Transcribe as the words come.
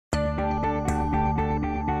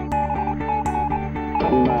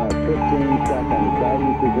T-minus 15 seconds.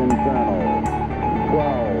 Guidance is internal.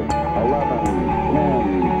 12, 11,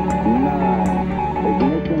 10, 9.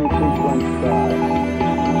 Ignition sequence start.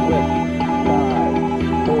 6, 5,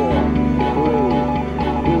 4, 3,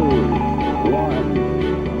 2, 1,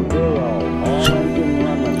 0. All engine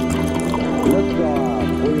running.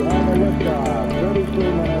 Liftoff. We have a liftoff. 32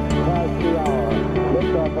 minutes past the hour.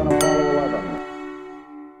 Liftoff on Apollo 11.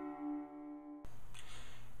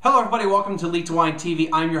 Hello everybody, welcome to Leak to Wine TV.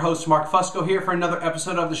 I'm your host Mark Fusco here for another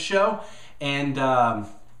episode of the show, and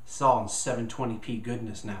it's all in 720p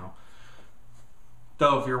goodness now.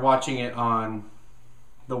 Though if you're watching it on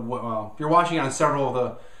if you're watching it on several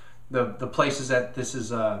of the places that this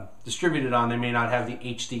is distributed on, they may not have the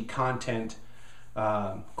HD content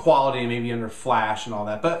quality, maybe under flash and all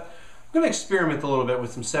that. But I'm going to experiment a little bit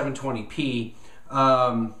with some 720p.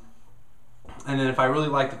 And then if I really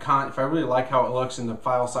like if I really like how it looks and the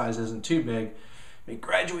file size isn't too big, I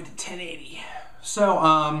graduate to 1080.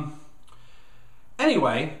 So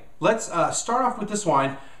anyway, let's start off with this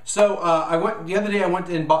wine. So the other day I went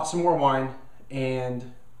and bought some more wine,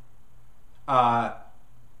 and in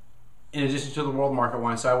addition to the world market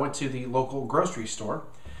wine, so I went to the local grocery store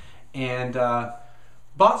and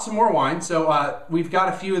bought some more wine. So we've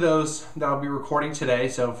got a few of those that I'll be recording today.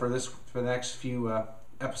 So for the next few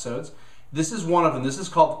episodes. This is one of them. This is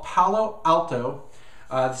called Palo Alto.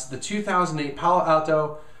 This is the 2008 Palo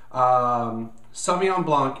Alto Sauvignon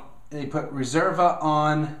Blanc. And they put Reserva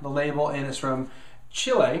on the label, and it's from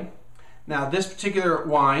Chile. Now, this particular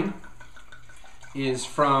wine is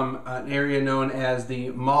from an area known as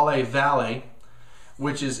the Maule Valley,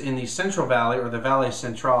 which is in the Central Valley, or the Valle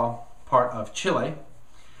Central part of Chile.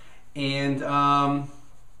 And I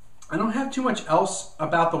don't have too much else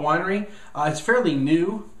about the winery. It's fairly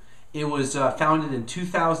new. It was founded in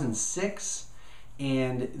 2006,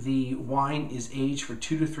 and the wine is aged for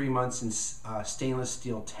 2 to 3 months in stainless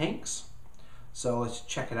steel tanks. So let's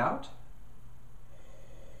check it out.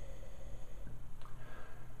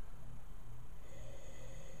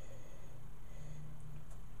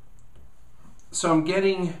 So I'm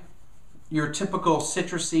getting your typical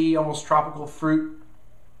citrusy, almost tropical fruit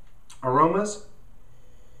aromas.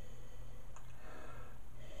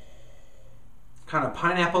 Kind of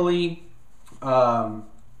pineapple-y. I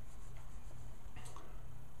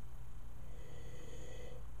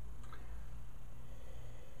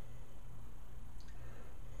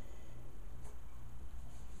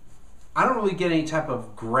don't really get any type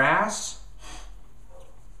of grass.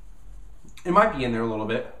 It might be in there a little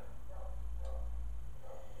bit.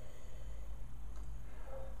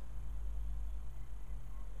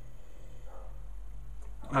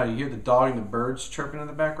 Oh, you hear the dog and the birds chirping in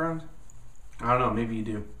the background? I don't know, maybe you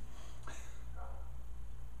do.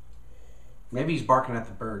 Maybe he's barking at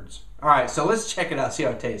the birds. Alright, so let's check it out, see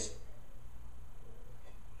how it tastes.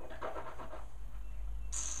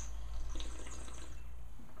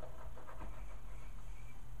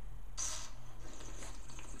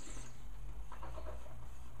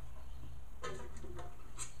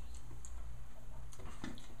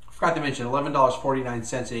 Forgot to mention,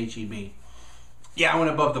 $11.49 at H-E-B. Yeah, I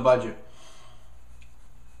went above the budget.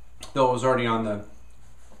 Though it was already on the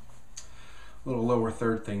little lower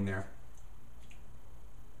third thing there.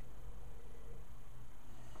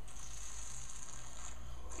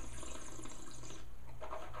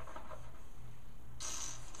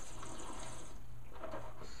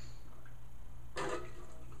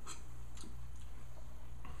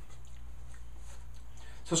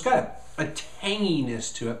 So it's got a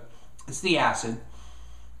tanginess to it. It's the acid.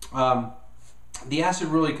 The acid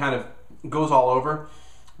really kind of goes all over.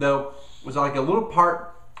 Though, there's like a little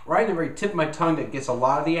part right in the very tip of my tongue that gets a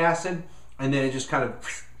lot of the acid, and then it just kind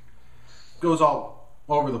of goes all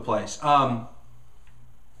over the place. I'm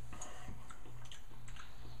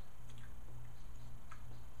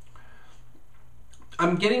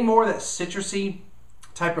getting more of that citrusy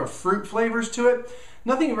type of fruit flavors to it.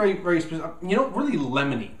 Nothing very, very specific. You know, really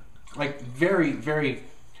lemony. Like very, very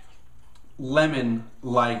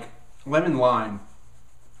lemon-like, lemon lime.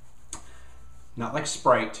 Not like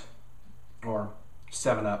Sprite or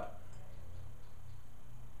 7-Up.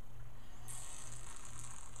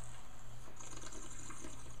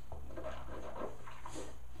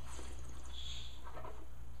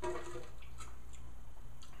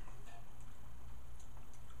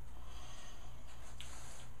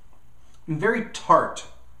 And very tart.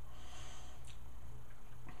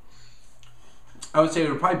 I would say it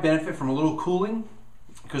would probably benefit from a little cooling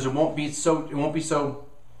because it won't be so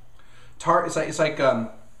tart. It's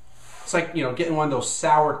like you know, getting one of those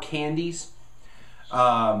sour candies.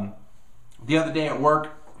 The other day at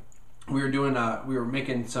work, we were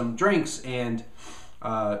making some drinks, and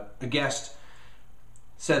a guest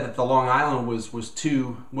said that the Long Island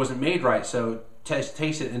wasn't made right, so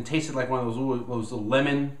tasted like one of those little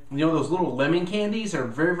lemon, those little lemon candies that are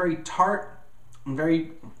very, very tart and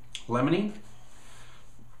very lemony.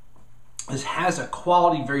 This has a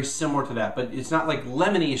quality very similar to that, but it's not like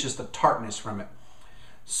lemony, it's just the tartness from it.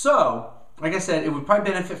 So, like I said, it would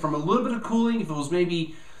probably benefit from a little bit of cooling. If it was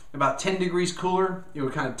maybe about 10 degrees cooler, it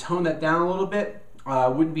would kind of tone that down a little bit.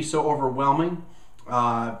 Wouldn't be so overwhelming.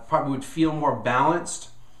 Probably would feel more balanced.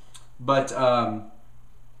 But I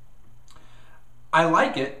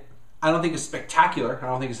like it. I don't think it's spectacular. I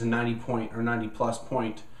don't think it's a 90 point or 90 plus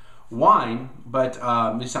point wine, but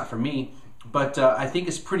at least not for me. But I think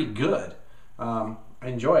it's pretty good. I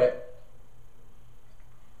enjoy it.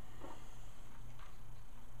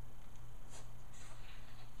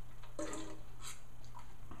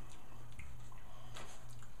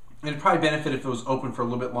 It'd probably benefit if it was open for a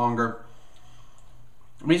little bit longer.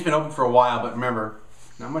 I mean, it's been open for a while, but remember,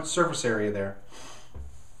 not much surface area there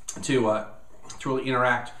to really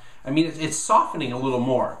interact. I mean, it's softening a little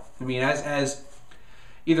more. I mean, as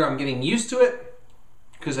either I'm getting used to it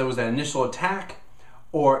because it was that initial attack,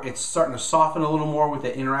 or it's starting to soften a little more with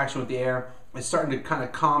the interaction with the air. It's starting to kind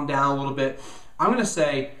of calm down a little bit. I'm going to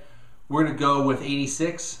say we're going to go with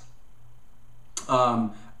 86.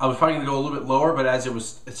 I was probably going to go a little bit lower, but as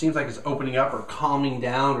it seems like it's opening up or calming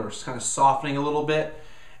down or it's kind of softening a little bit.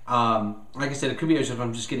 Like I said, it could be as if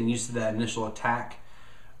I'm just getting used to that initial attack,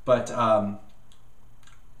 but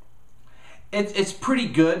it's pretty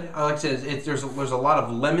good. Like I said, there's a lot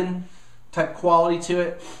of lemon type quality to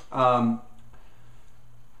it, kind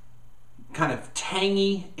of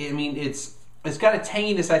tangy. I mean, it's got a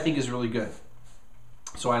tanginess I think is really good,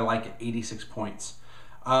 so I like it. 86 points.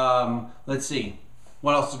 Let's see.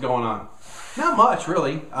 What else is going on? Not much,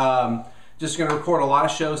 really. Just going to record a lot of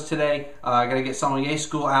shows today. I got to get sommelier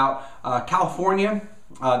school out. California,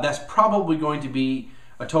 that's probably going to be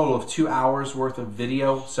a total of 2 hours worth of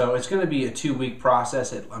video. So it's going to be a 2-week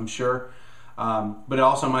process, I'm sure. But it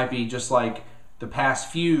also might be just like the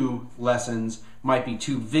past few lessons, might be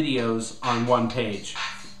 2 videos on 1 page.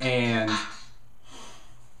 And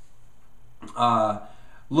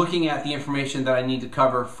looking at the information that I need to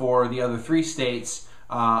cover for the other 3 states,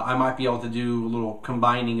 I might be able to do a little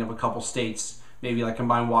combining of a couple states, maybe like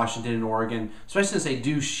combine Washington and Oregon, especially since they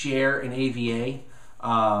do share an AVA,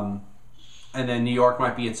 and then New York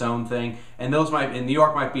might be its own thing, and New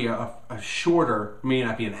York might be a shorter, may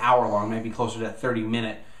not be an hour long, maybe closer to that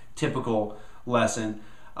 30-minute typical lesson.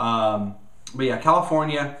 But yeah,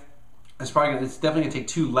 California, it's definitely gonna take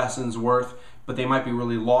 2 lessons worth, but they might be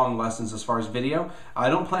really long lessons as far as video. I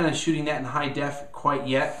don't plan on shooting that in high def quite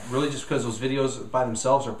yet, really just because those videos by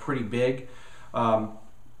themselves are pretty big. And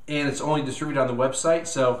it's only distributed on the website,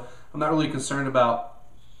 so I'm not really concerned about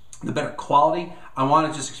the better quality. I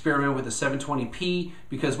want to just experiment with the 720p,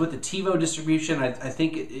 because with the TiVo distribution, I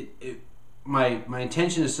think my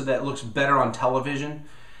intention is so that it looks better on television,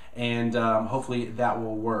 and hopefully that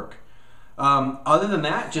will work. Other than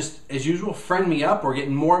that, just as usual, friend me up. We're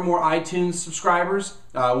getting more and more iTunes subscribers,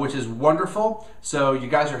 which is wonderful. So you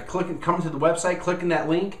guys are coming to the website, clicking that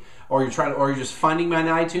link, or you're just finding me on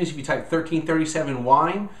iTunes. If you type 1337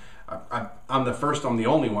 wine, I'm the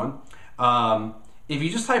only one. If you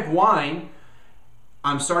just type wine,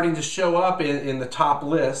 I'm starting to show up in the top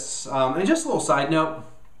lists. And just a little side note,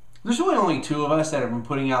 there's really only 2 of us that have been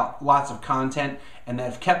putting out lots of content and that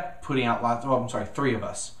have kept putting out lots. Oh, I'm sorry, 3 of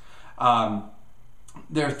us.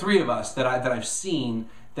 There are 3 of us that I've seen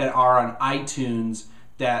that are on iTunes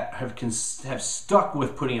that have stuck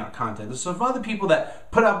with putting out content. There's some other people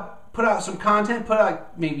that put out some content, put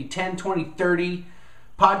out maybe 10, 20, 30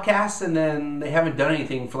 podcasts, and then they haven't done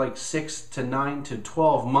anything for like 6 to 9 to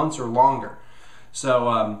 12 months or longer.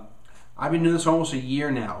 So I've been doing this for almost a year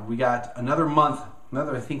now. We got another month,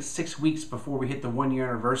 I think 6 weeks before we hit the 1-year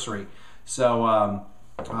anniversary. So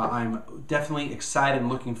I'm definitely excited and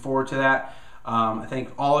looking forward to that. I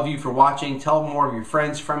thank all of you for watching. Tell more of your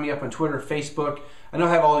friends. Friend me up on Twitter, Facebook. I know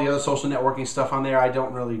I have all the other social networking stuff on there. I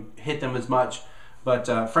don't really hit them as much, but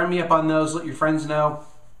friend me up on those. Let your friends know,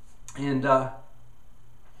 and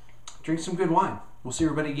drink some good wine. We'll see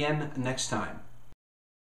everybody again next time.